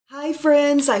Hi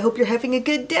friends, I hope you're having a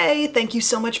good day. Thank you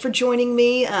so much for joining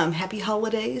me. Happy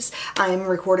holidays. I'm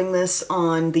recording this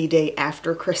on the day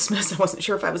after Christmas. I wasn't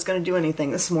sure if I was going to do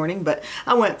anything this morning, but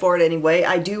I went for it anyway.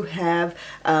 I do have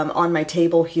on my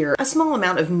table here a small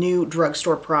amount of new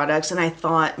drugstore products, and I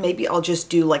thought maybe I'll just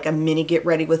do like a mini get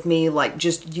ready with me, like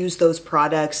just use those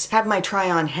products, have my try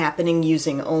on happening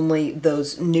using only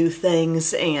those new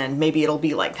things, and maybe it'll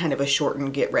be like kind of a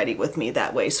shortened get ready with me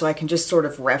that way, so I can just sort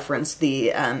of reference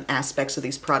the aspects of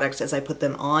these products as I put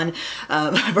them on.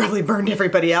 I probably burned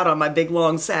everybody out on my big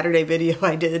long Saturday video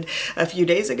I did a few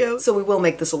days ago, so we will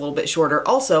make this a little bit shorter.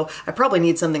 Also, I probably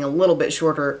need something a little bit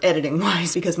shorter editing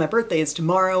wise because my birthday is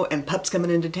tomorrow and Pup's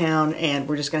coming into town and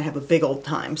we're just gonna have a big old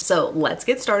time. So let's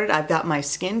get started. I've got my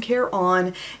skincare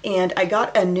on and I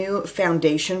got a new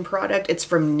foundation product. It's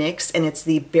from NYX and it's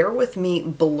the Bear With Me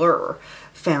Blur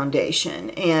foundation,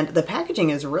 and the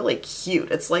packaging is really cute.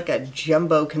 It's like a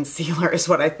jumbo concealer is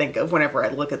what I think of whenever I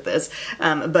look at this,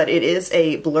 but it is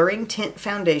a blurring tint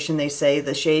foundation. They say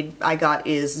the shade I got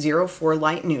is 04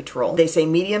 Light Neutral. They say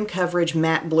medium coverage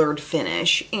matte blurred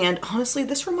finish, and honestly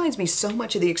this reminds me so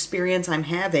much of the experience I'm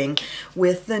having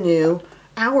with the new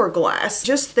Hourglass.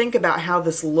 Just think about how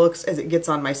this looks as it gets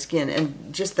on my skin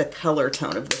and just the color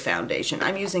tone of the foundation.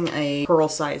 I'm using a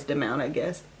pearl-sized amount, I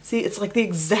guess. See, it's like the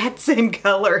exact same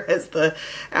color as the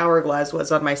Hourglass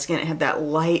was on my skin. It had that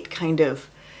light kind of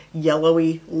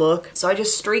yellowy look. So I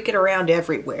just streak it around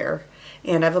everywhere.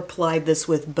 And I've applied this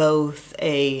with both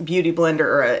a beauty blender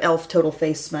or an e.l.f. Total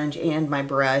Face Sponge and my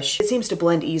brush. It seems to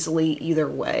blend easily either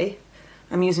way.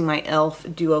 I'm using my e.l.f.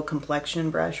 Duo Complexion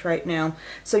brush right now.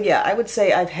 So yeah, I would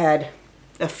say I've had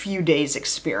a few days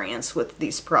experience with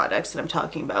these products that I'm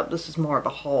talking about. This is more of a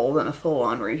haul than a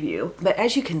full-on review. But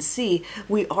as you can see,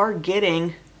 we are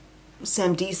getting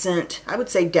some decent, I would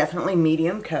say definitely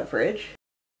medium coverage.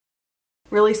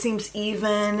 Really seems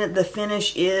even. The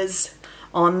finish is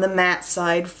on the matte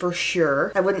side for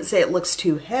sure. I wouldn't say it looks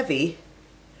too heavy,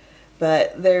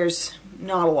 but there's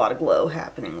not a lot of glow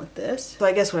happening with this. So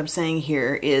I guess what I'm saying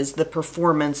here is the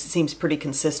performance seems pretty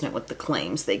consistent with the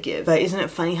claims they give. But isn't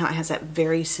it funny how it has that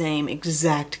very same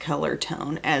exact color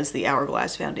tone as the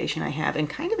Hourglass foundation I have, and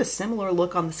kind of a similar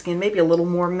look on the skin, maybe a little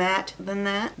more matte than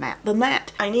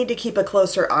that. I need to keep a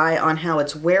closer eye on how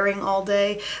it's wearing all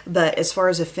day, but as far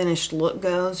as a finished look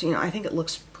goes, you know, I think it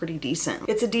looks pretty decent.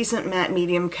 It's a decent matte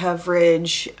medium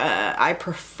coverage. I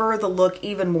prefer the look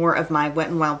even more of my Wet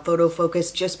n Wild Photo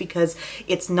Focus just because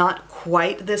it's not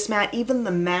quite this matte. Even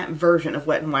the matte version of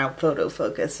Wet n Wild Photo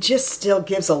Focus just still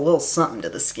gives a little something to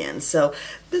the skin. So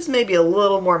this may be a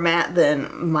little more matte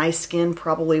than my skin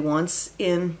probably wants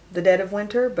in the dead of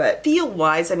winter, but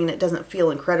feel-wise, I mean, it doesn't feel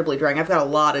incredibly drying. I've got a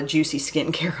lot of juicy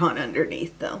skincare on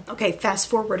underneath though. Okay, fast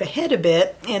forward ahead a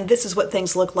bit, and this is what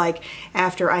things look like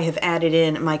after I have added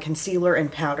in my concealer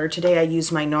and powder. Today I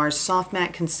used my NARS Soft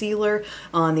Matte Concealer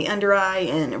on the under eye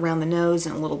and around the nose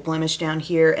and a little blemish down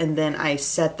here, and then I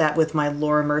set that with my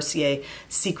Laura Mercier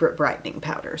Secret Brightening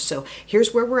Powder. So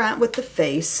here's where we're at with the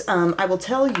face. I will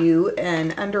tell you,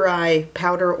 an under eye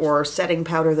powder or setting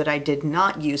powder that I did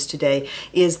not use today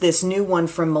is this new one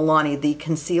from Milani, the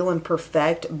Conceal and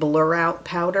Perfect Blur Out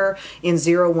Powder in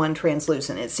 01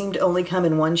 Translucent. It seemed to only come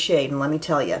in one shade, and let me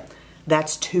tell you,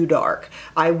 that's too dark.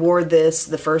 I wore this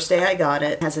the first day I got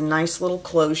it. It has a nice little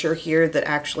closure here that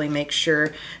actually makes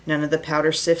sure none of the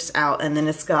powder sifts out, and then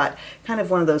it's got kind of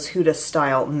one of those Huda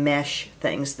style mesh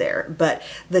things there. But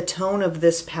the tone of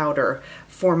this powder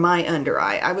for my under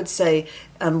eye, I would say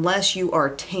unless you are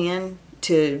tan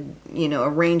to, you know, a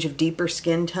range of deeper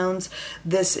skin tones,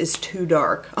 this is too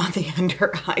dark on the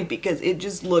under eye because it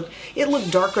just looked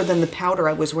darker than the powder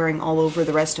I was wearing all over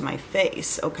the rest of my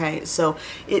face, okay? So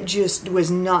it just was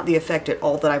not the effect at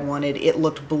all that I wanted. It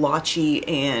looked blotchy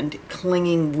and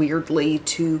clinging weirdly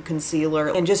to concealer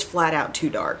and just flat out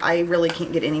too dark. I really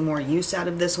can't get any more use out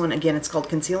of this one. Again, it's called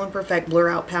Conceal and Perfect Blur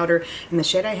Out Powder, and the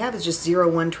shade I have is just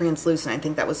 01 Translucent. I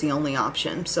think that was the only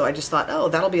option. So I just thought, oh,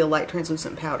 that'll be a light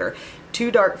translucent powder. Too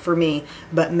dark for me,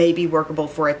 but maybe workable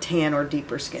for a tan or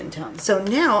deeper skin tone. So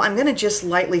now I'm going to just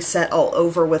lightly set all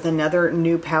over with another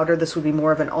new powder. This would be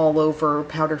more of an all-over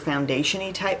powder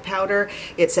foundation-y type powder.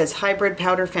 It says Hybrid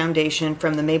Powder Foundation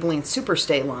from the Maybelline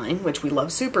Superstay line, which we love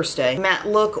Superstay. Matte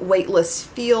look, weightless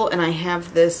feel, and I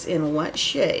have this in what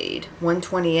shade?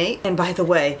 128. And by the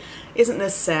way, isn't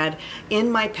this sad?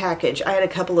 In my package, I had a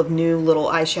couple of new little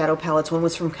eyeshadow palettes. One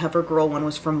was from CoverGirl, one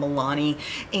was from Milani,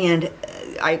 and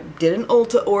I did an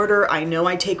Ulta order. I know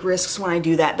I take risks when I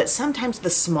do that, but sometimes the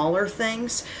smaller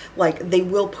things, like they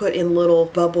will put in little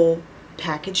bubble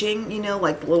packaging, you know,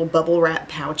 like the little bubble wrap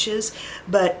pouches,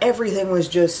 but everything was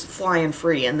just flying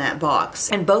free in that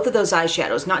box. And both of those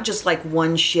eyeshadows, not just like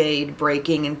one shade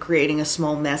breaking and creating a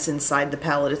small mess inside the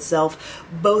palette itself,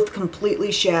 both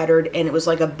completely shattered, and it was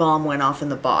like a bomb went off in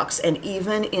the box. And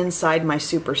even inside my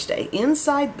Superstay,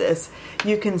 inside this,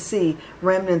 you can see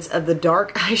remnants of the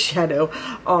dark eyeshadow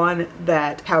on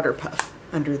that powder puff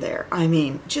under there. I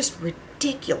mean, just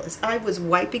ridiculous. I was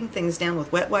wiping things down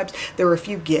with wet wipes. There were a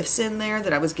few gifts in there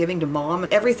that I was giving to Mom.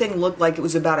 Everything looked like it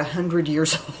was about 100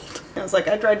 years old. I was like,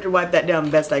 I tried to wipe that down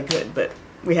the best I could, but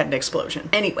we had an explosion.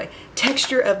 Anyway,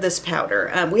 texture of this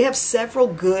powder. We have several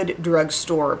good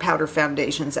drugstore powder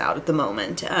foundations out at the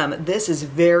moment. This is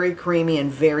very creamy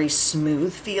and very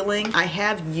smooth feeling. I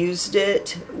have used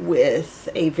it with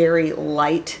a very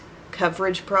light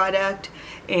coverage product,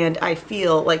 and I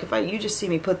feel like if you just see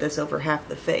me put this over half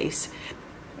the face,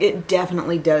 it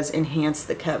definitely does enhance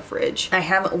the coverage. I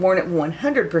haven't worn it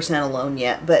 100% alone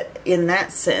yet, but in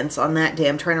that sense, on that day,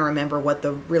 I'm trying to remember what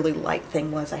the really light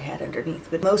thing was I had underneath.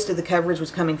 But most of the coverage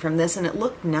was coming from this, and it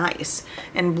looked nice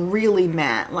and really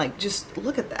matte. Like, just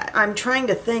look at that. I'm trying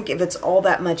to think if it's all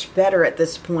that much better at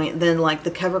this point than like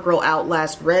the CoverGirl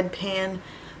Outlast Red Pan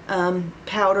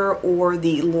powder or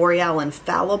the L'Oreal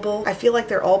Infallible. I feel like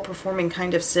they're all performing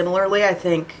kind of similarly. I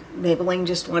think Maybelline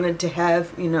just wanted to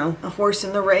have, you know, a horse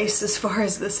in the race as far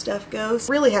as this stuff goes.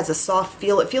 It really has a soft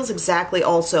feel. It feels exactly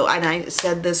also, and I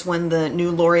said this when the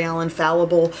new L'Oreal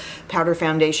Infallible powder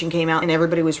foundation came out and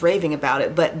everybody was raving about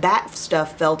it, but that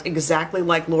stuff felt exactly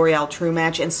like L'Oreal True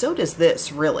Match, and so does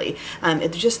this, really.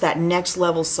 It's just that next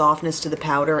level softness to the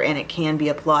powder, and it can be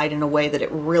applied in a way that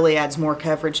it really adds more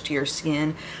coverage to your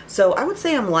skin. So I would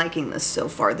say I'm liking this so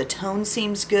far. The tone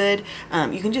seems good.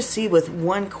 You can just see with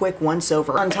one quick once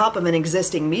over on top of an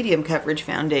existing medium coverage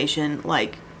foundation,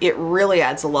 like, it really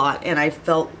adds a lot, and I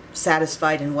felt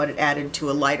satisfied in what it added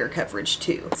to a lighter coverage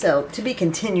too. So to be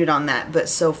continued on that, but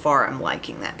so far I'm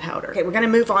liking that powder. Okay, we're gonna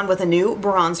move on with a new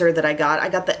bronzer that I got. I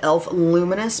got the e.l.f.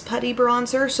 Luminous Putty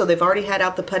Bronzer. So they've already had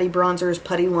out the putty bronzers.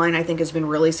 Putty line I think has been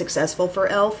really successful for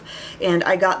e.l.f. And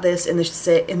I got this in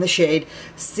the shade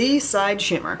Seaside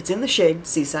Shimmer. It's in the shade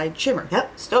Seaside Shimmer.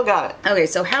 Yep, still got it. Okay,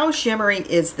 so how shimmery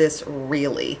is this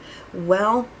really?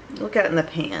 Well, look at it in the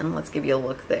pan. Let's give you a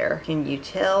look there. Can you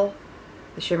tell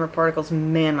the shimmer particles?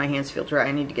 Man, my hands feel dry.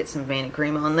 I need to get some Vanity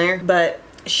Cream on there. But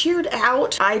sheared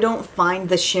out, I don't find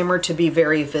the shimmer to be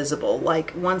very visible.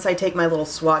 Like, once I take my little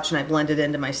swatch and I blend it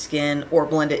into my skin or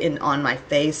blend it in on my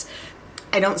face,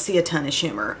 I don't see a ton of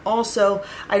shimmer. Also,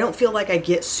 I don't feel like I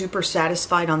get super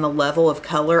satisfied on the level of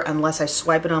color unless I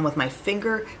swipe it on with my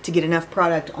finger to get enough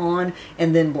product on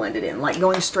and then blend it in. Like,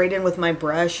 going straight in with my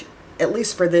brush, at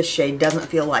least for this shade, doesn't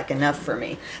feel like enough for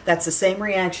me. That's the same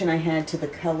reaction I had to the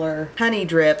color Honey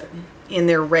Drip in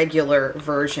their regular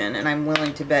version, and I'm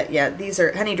willing to bet, yeah,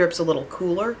 Honey Drip's a little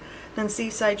cooler than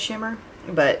Seaside Shimmer,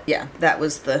 but yeah, that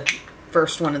was the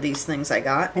first one of these things I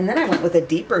got. And then I went with a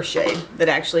deeper shade that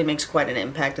actually makes quite an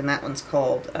impact, and that one's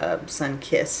called Sun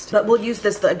Kissed. But we'll use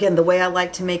this, again, the way I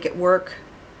like to make it work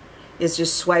is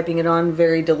just swiping it on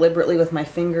very deliberately with my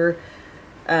finger,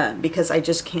 because I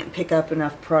just can't pick up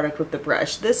enough product with the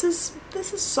brush. This is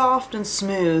soft and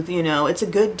smooth, you know, it's a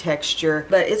good texture,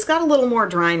 but it's got a little more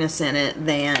dryness in it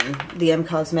than the M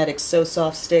Cosmetics So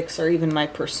Soft sticks or even my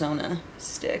Persona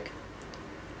stick.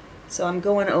 So I'm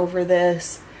going over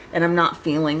this, and I'm not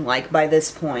feeling like by this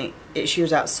point it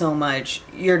shears out so much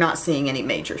you're not seeing any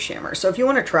major shimmer. So if you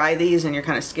want to try these and you're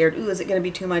kind of scared, ooh, is it going to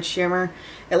be too much shimmer?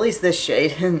 At least this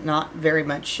shade, not very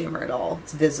much shimmer at all.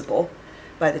 It's visible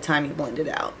by the time you blend it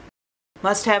out.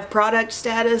 Must have product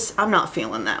status? I'm not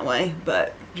feeling that way,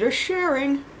 but just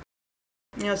sharing.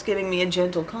 You know, it's giving me a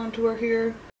gentle contour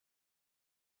here.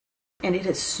 And it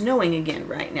is snowing again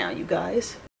right now, you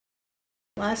guys.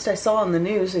 Last I saw on the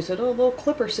news, they said, oh, a little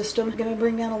clipper system gonna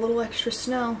bring down a little extra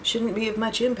snow. Shouldn't be of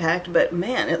much impact, but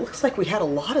man, it looks like we had a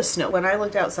lot of snow. When I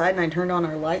looked outside and I turned on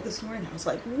our light this morning, I was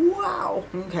like, wow.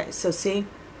 Okay, so see,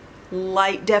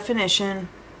 light definition,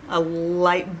 a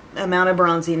light amount of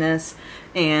bronziness,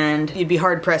 and you'd be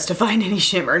hard pressed to find any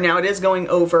shimmer. Now it is going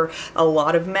over a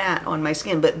lot of matte on my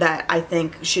skin, but that I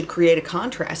think should create a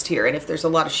contrast here, and if there's a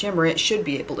lot of shimmer it should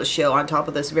be able to show on top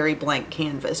of this very blank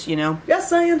canvas, you know? Just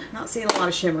saying, not seeing a lot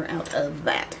of shimmer out of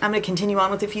that. I'm going to continue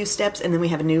on with a few steps and then we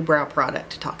have a new brow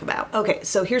product to talk about. Okay,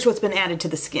 so here's what's been added to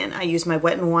the skin. I use my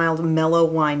Wet n Wild Mellow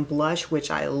Wine blush,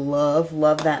 which I love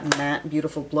that matte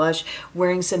beautiful blush.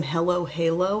 Wearing some Hello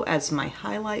Halo as my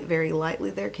highlight very lightly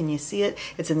there. Can you see it?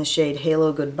 It's in the shade Halo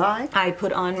Hello Goodbye. I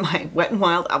put on my Wet n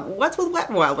Wild. What's with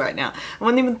Wet n Wild right now? I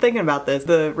wasn't even thinking about this.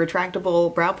 The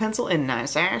retractable brow pencil in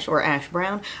Nice Ash or Ash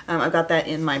Brown. I've got that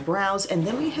in my brows. And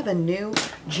then we have a new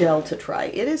gel to try.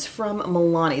 It is from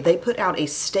Milani. They put out a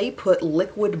Stay Put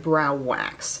liquid brow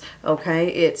wax. Okay,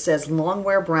 it says long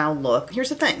wear brow look. Here's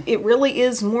the thing. It really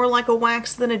is more like a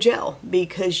wax than a gel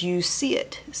because you see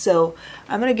it. So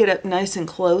I'm gonna get up nice and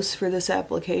close for this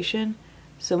application.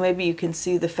 So maybe you can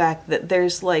see the fact that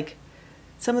there's like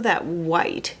some of that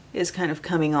white is kind of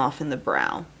coming off in the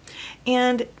brow.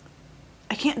 And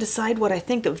I can't decide what I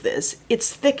think of this.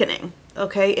 It's thickening,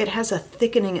 okay? It has a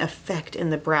thickening effect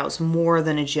in the brows more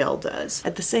than a gel does.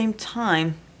 At the same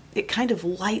time, it kind of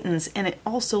lightens and it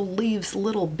also leaves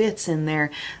little bits in there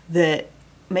that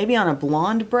maybe on a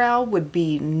blonde brow would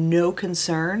be no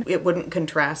concern. It wouldn't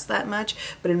contrast that much,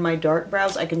 but in my dark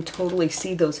brows, I can totally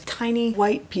see those tiny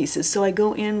white pieces. So I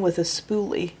go in with a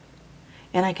spoolie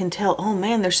and I can tell, oh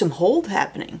man, there's some hold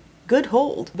happening. Good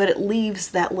hold, but it leaves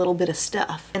that little bit of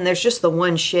stuff. And there's just the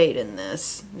one shade in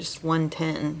this, just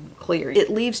 110 clear. It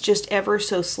leaves just ever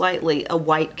so slightly a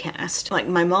white cast. Like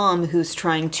my mom, who's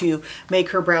trying to make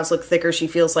her brows look thicker, she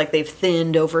feels like they've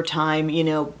thinned over time, you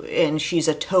know, and she's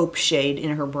a taupe shade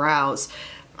in her brows.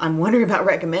 I'm wondering about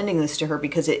recommending this to her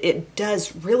because it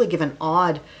does really give an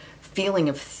odd feeling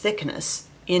of thickness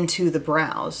into the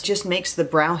brows. Just makes the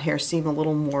brow hair seem a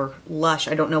little more lush.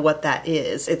 I don't know what that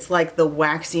is. It's like the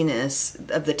waxiness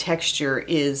of the texture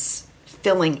is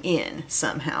filling in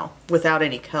somehow without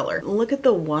any color. Look at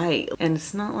the white, and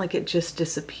it's not like it just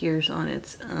disappears on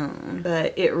its own,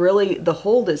 but it really, the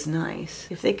hold is nice.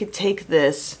 If they could take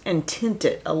this and tint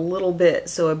it a little bit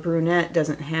so a brunette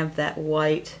doesn't have that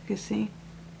white, you see?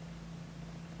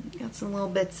 Got some little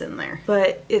bits in there.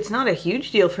 But it's not a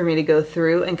huge deal for me to go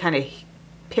through and kind of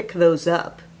pick those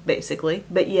up, basically.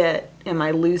 But yet, am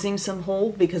I losing some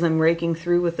hold because I'm raking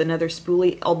through with another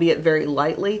spoolie, albeit very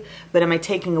lightly? But am I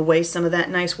taking away some of that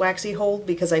nice waxy hold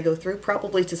because I go through?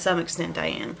 Probably to some extent I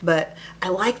am. But I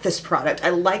like this product. I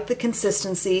like the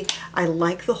consistency. I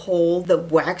like the hold. The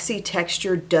waxy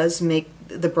texture does make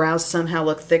the brows somehow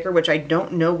look thicker, which I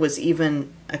don't know was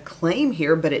even a claim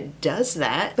here, but it does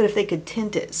that. But if they could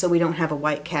tint it so we don't have a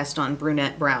white cast on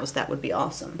brunette brows, that would be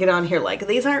awesome. Get on here like,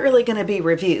 these aren't really gonna be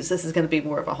reviews. This is gonna be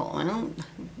more of a haul.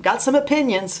 Got some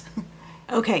opinions.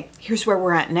 Okay, here's where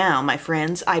we're at now, my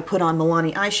friends. I put on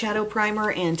Milani eyeshadow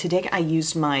primer, and today I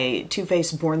used my Too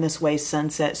Faced Born This Way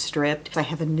Sunset Stripped. I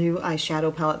have a new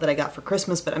eyeshadow palette that I got for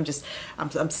Christmas, but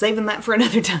I'm saving that for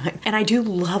another time. And I do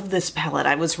love this palette.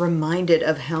 I was reminded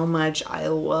of how much I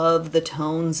love the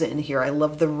tones in here. I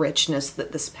love the richness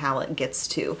that this palette gets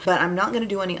to. But I'm not gonna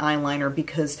do any eyeliner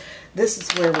because this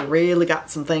is where we really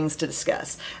got some things to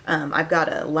discuss. I've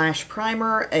got a lash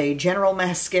primer, a general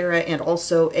mascara, and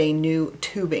also a new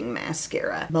tubing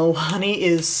mascara. Milani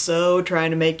is so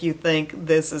trying to make you think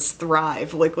this is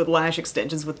Thrive liquid lash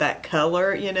extensions with that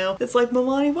color, you know? It's like,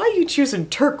 Milani, why are you choosing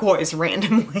turquoise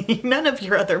randomly? None of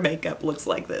your other makeup looks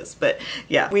like this. But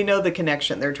yeah, we know the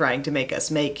connection they're trying to make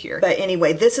us make here. But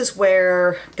anyway, this is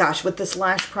where, gosh, with this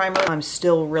lash primer, I'm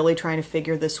still really trying to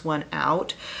figure this one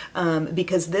out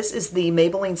because this is the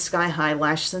Maybelline Sky High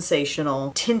Lash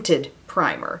Sensational Tinted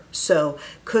Primer. So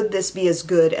could this be as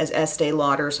good as Estee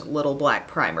Lauder's Little Black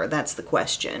Primer? That's the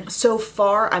question. So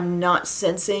far, I'm not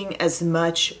sensing as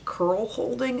much curl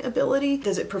holding ability.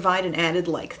 Does it provide an added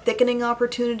like thickening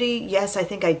opportunity? Yes, I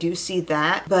think I do see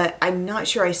that, but I'm not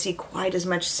sure I see quite as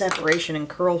much separation and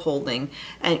curl holding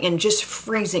and just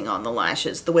freezing on the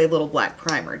lashes the way Little Black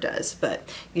Primer does. But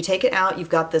you take it out, you've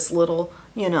got this little,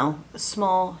 you know,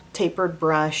 small tapered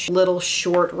brush, little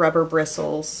short rubber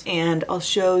bristles, and I'll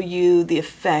show you the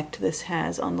effect this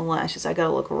has on the lashes. I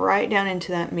gotta look right down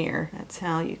into that mirror. That's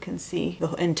how you can see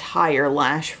the entire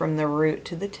lash from the root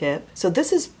to the tip. So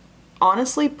this is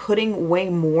honestly putting way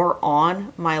more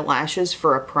on my lashes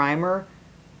for a primer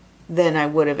than I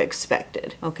would have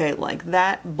expected. Okay, like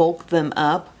that bulked them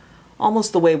up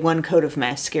almost the way one coat of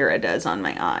mascara does on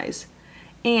my eyes.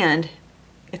 And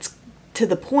it's to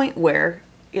the point where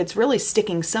it's really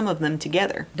sticking some of them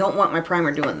together. Don't want my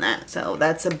primer doing that. So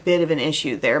that's a bit of an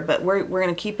issue there, but we're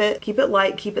gonna keep it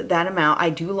light, keep it that amount. I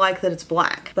do like that it's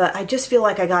black, but I just feel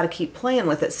like I gotta keep playing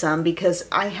with it some because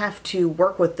I have to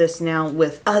work with this now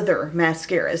with other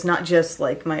mascaras, not just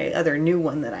like my other new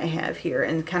one that I have here,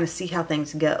 and kind of see how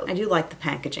things go. I do like the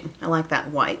packaging. I like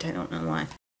that white. I don't know why.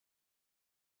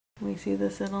 Can we see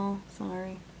this at all?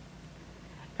 Sorry.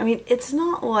 I mean, it's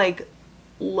not like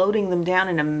loading them down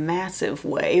in a massive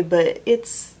way, but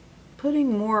it's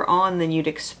putting more on than you'd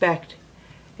expect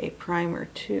a primer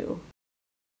to.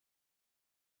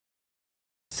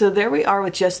 So there we are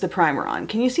with just the primer on.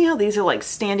 Can you see how these are like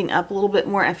standing up a little bit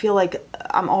more? I feel like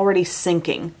I'm already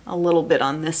sinking a little bit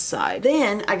on this side.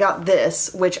 Then I got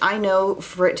this, which I know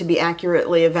for it to be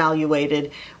accurately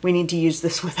evaluated, we need to use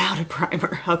this without a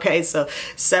primer. Okay, so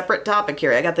separate topic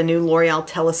here. I got the new L'Oreal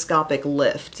Telescopic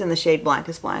Lift. It's in the shade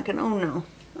Blackest Black, and oh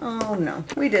no,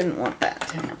 we didn't want that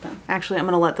to happen. Actually, I'm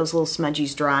gonna let those little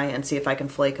smudgies dry and see if I can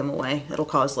flake them away. It'll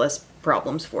cause less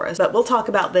problems for us. But we'll talk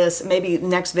about this. Maybe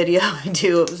next video I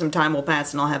do, some time will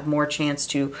pass and I'll have more chance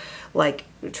to like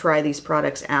try these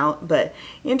products out. But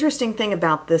interesting thing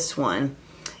about this one,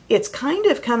 it's kind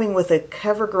of coming with a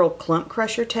CoverGirl clump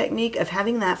crusher technique of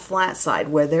having that flat side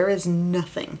where there is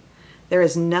nothing. There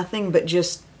is nothing but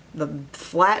just the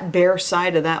flat bare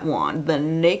side of that wand, the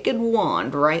naked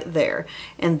wand right there.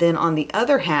 And then on the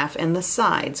other half and the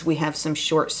sides, we have some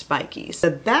short spikies.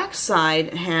 The back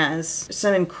side has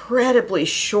some incredibly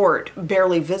short,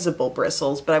 barely visible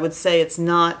bristles, but I would say it's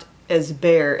not as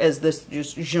bare as this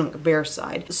just junk bare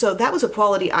side. So that was a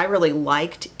quality I really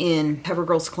liked in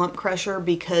CoverGirl's Clump Crusher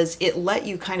because it let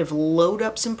you kind of load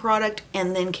up some product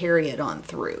and then carry it on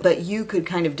through. But you could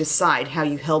kind of decide how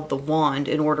you held the wand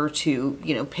in order to,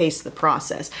 you know, pace the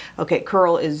process. Okay,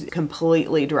 curl is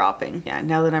completely dropping. Yeah,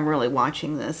 now that I'm really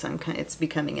watching this, it's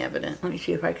becoming evident. Let me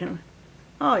see if I can,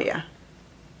 oh yeah,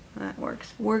 that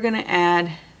works. We're gonna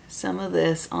add some of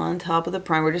this on top of the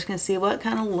primer. We're just going to see what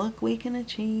kind of look we can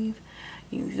achieve.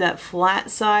 That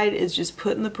flat side is just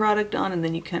putting the product on and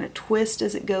then you kind of twist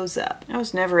as it goes up. I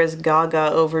was never as gaga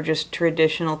over just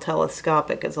traditional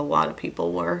telescopic as a lot of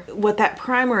people were. What that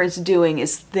primer is doing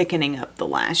is thickening up the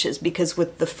lashes because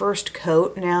with the first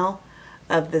coat now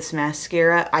of this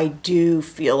mascara, I do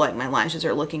feel like my lashes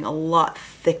are looking a lot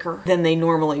thicker than they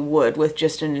normally would with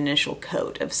just an initial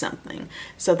coat of something.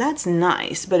 So that's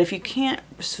nice, but if you can't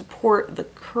support the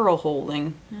curl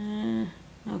holding,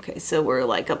 okay, so we're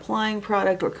like applying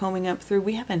product or combing up through.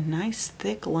 We have a nice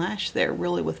thick lash there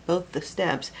really with both the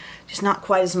steps. Just not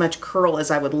quite as much curl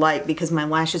as I would like because my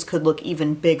lashes could look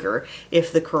even bigger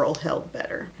if the curl held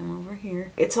better. Come over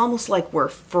here. It's almost like we're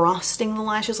frosting the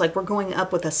lashes, like we're going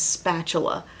up with a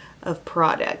spatula of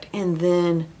product and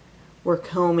then we're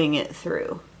combing it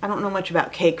through. I don't know much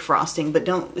about cake frosting,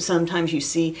 but sometimes you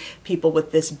see people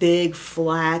with this big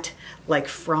flat like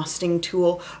frosting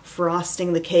tool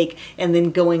frosting the cake and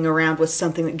then going around with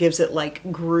something that gives it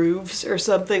like grooves or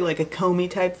something, like a comey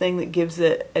type thing that gives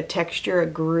it a texture, a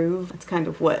groove. That's kind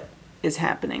of what is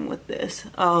happening with this.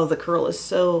 Oh, the curl is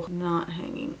so not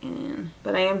hanging in,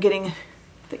 but I am getting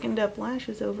thickened up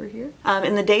lashes over here.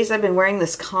 In the days I've been wearing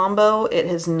this combo, it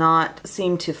has not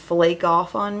seemed to flake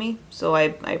off on me, so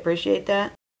I appreciate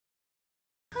that.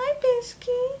 Hi,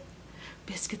 Biscuit.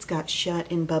 Biscuits got shut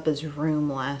in Bubba's room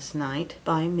last night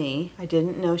by me. I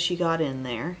didn't know she got in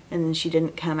there, and then she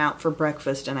didn't come out for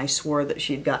breakfast, and I swore that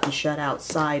she'd gotten shut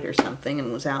outside or something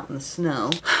and was out in the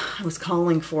snow. I was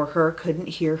calling for her, couldn't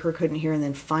hear her, and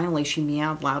then finally she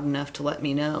meowed loud enough to let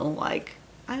me know, like,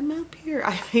 I'm up here.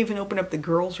 I even opened up the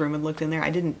girls' room and looked in there. I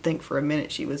didn't think for a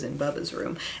minute she was in Bubba's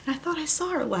room. And I thought I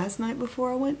saw her last night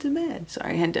before I went to bed.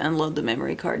 Sorry, I had to unload the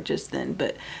memory card just then,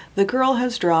 but the girl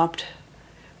has dropped.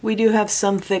 We do have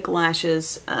some thick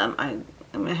lashes. I'm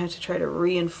gonna have to try to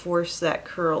reinforce that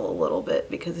curl a little bit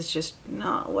because it's just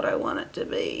not what I want it to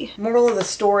be. Moral of the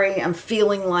story, I'm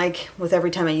feeling like with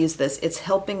every time I use this, it's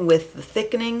helping with the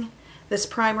thickening, this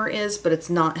primer is, but it's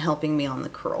not helping me on the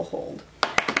curl hold.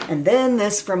 And then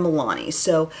this from Milani.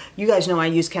 So you guys know I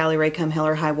use Cali Ray Come Hell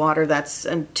or High Water. That's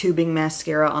a tubing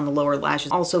mascara on the lower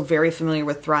lashes. Also very familiar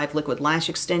with Thrive Liquid Lash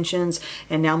Extensions.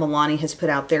 And now Milani has put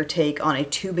out their take on a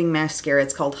tubing mascara.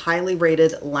 It's called Highly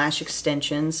Rated Lash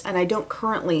Extensions. And I don't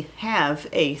currently have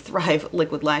a Thrive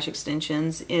Liquid Lash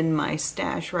Extensions in my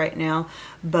stash right now,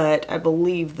 but I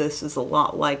believe this is a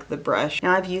lot like the brush.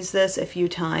 Now I've used this a few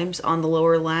times on the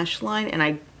lower lash line and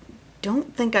I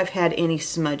don't think I've had any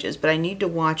smudges, but I need to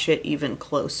watch it even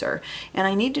closer. And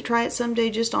I need to try it someday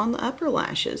just on the upper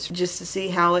lashes, just to see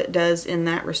how it does in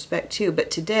that respect too. But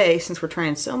today, since we're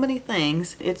trying so many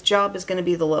things, its job is going to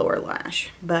be the lower lash.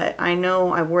 But I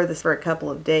know I wore this for a couple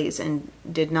of days and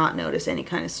did not notice any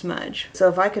kind of smudge. So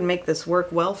if I can make this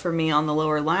work well for me on the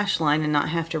lower lash line and not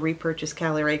have to repurchase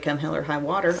Cali Ray Come Hell or High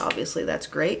Water, obviously that's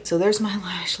great. So there's my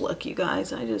lash look, you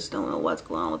guys. I just don't know what's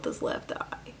going on with this left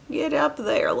eye. Get up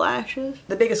there, lashes.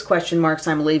 The biggest question marks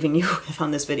I'm leaving you with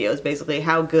on this video is basically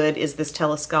how good is this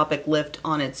telescopic lift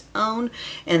on its own,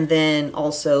 and then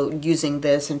also using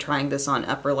this and trying this on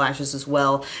upper lashes as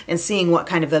well, and seeing what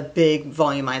kind of a big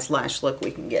volumized lash look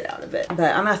we can get out of it.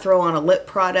 But I'm gonna throw on a lip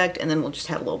product and then we'll just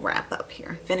have a little wrap up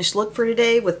here. Finished look for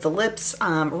today with the lips.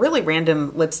 Really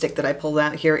random lipstick that I pulled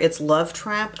out here. It's Love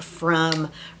Trap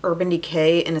from Urban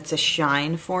Decay, and it's a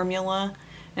shine formula.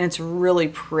 And it's really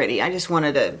pretty. I just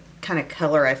wanted a kind of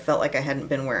color I felt like I hadn't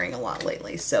been wearing a lot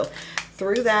lately. So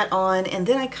threw that on, and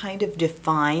then I kind of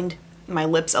defined my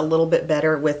lips a little bit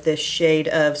better with this shade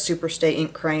of Superstay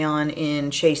Ink Crayon in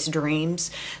Chase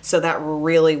Dreams. So that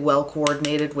really well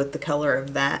coordinated with the color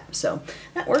of that. So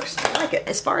that works. I like it.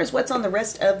 As far as what's on the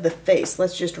rest of the face,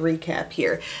 let's just recap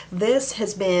here. This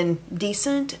has been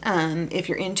decent. If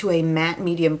you're into a matte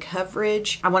medium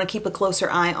coverage, I want to keep a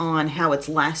closer eye on how it's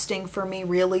lasting for me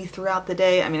really throughout the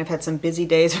day. I mean, I've had some busy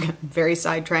days. I've gotten very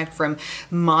sidetracked from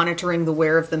monitoring the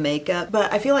wear of the makeup,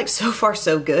 but I feel like so far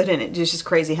so good, and it's just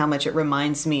crazy how much it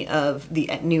reminds me of the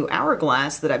new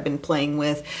Hourglass that I've been playing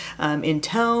with in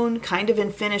tone, kind of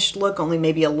in finished look, only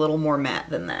maybe a little more matte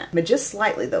than that. But just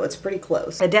slightly though, it's pretty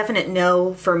close. A definite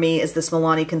no for me is this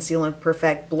Milani Conceal and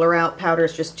Perfect Blur Out powder.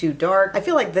 Is just too dark. I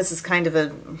feel like this is kind of a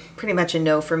pretty much a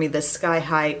no for me. This Sky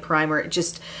High primer, it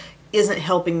just isn't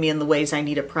helping me in the ways I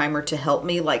need a primer to help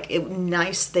me. Like,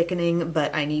 nice thickening,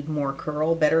 but I need more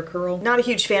curl, better curl. Not a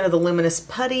huge fan of the Luminous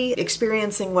Putty.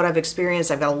 Experiencing what I've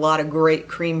experienced, I've got a lot of great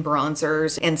cream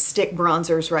bronzers and stick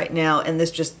bronzers right now, and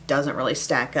this just doesn't really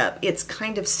stack up. It's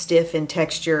kind of stiff in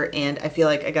texture, and I feel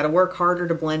like I gotta work harder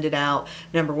to blend it out,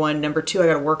 number one. Number two, I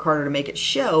gotta work harder to make it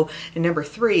show. And number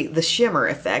three, the shimmer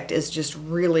effect is just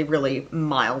really, really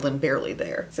mild and barely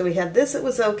there. So we had this, it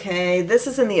was okay. This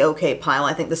is in the okay pile.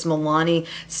 I think this Milani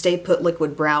Stay Put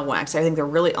Liquid Brow Wax. I think they're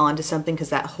really onto something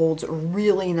because that holds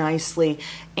really nicely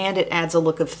and it adds a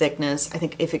look of thickness. I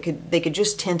think if they could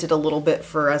just tint it a little bit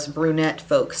for us brunette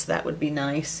folks, that would be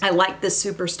nice. I like this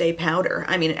Superstay powder.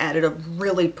 I mean, it added a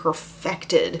really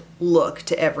perfected look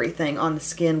to everything on the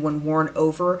skin when worn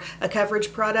over a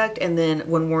coverage product, and then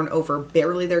when worn over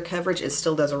barely their coverage, it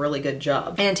still does a really good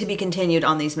job. And to be continued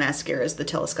on these mascaras, the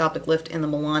Telescopic Lift and the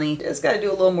Milani. Just got to do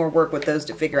a little more work with those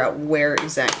to figure out where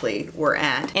exactly we're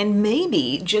at. And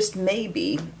maybe, just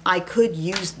maybe, I could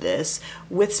use this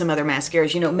with some other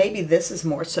mascaras. You know, maybe this is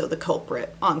more so the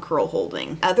culprit on curl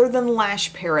holding. Other than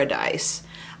Lash Paradise,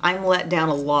 I'm let down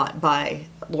a lot by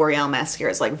L'Oreal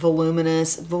mascaras like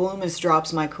Voluminous. Voluminous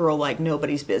drops my curl like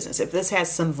nobody's business. If this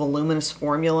has some voluminous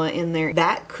formula in there,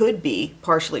 that could be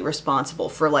partially responsible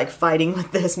for like fighting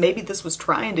with this. Maybe this was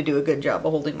trying to do a good job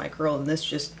of holding my curl and this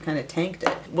just kind of tanked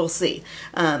it. We'll see.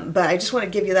 But I just want to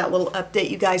give you that little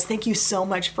update, you guys. Thank you so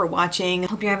much for watching.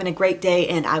 Hope you're having a great day,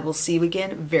 and I will see you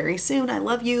again very soon. I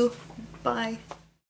love you. Bye.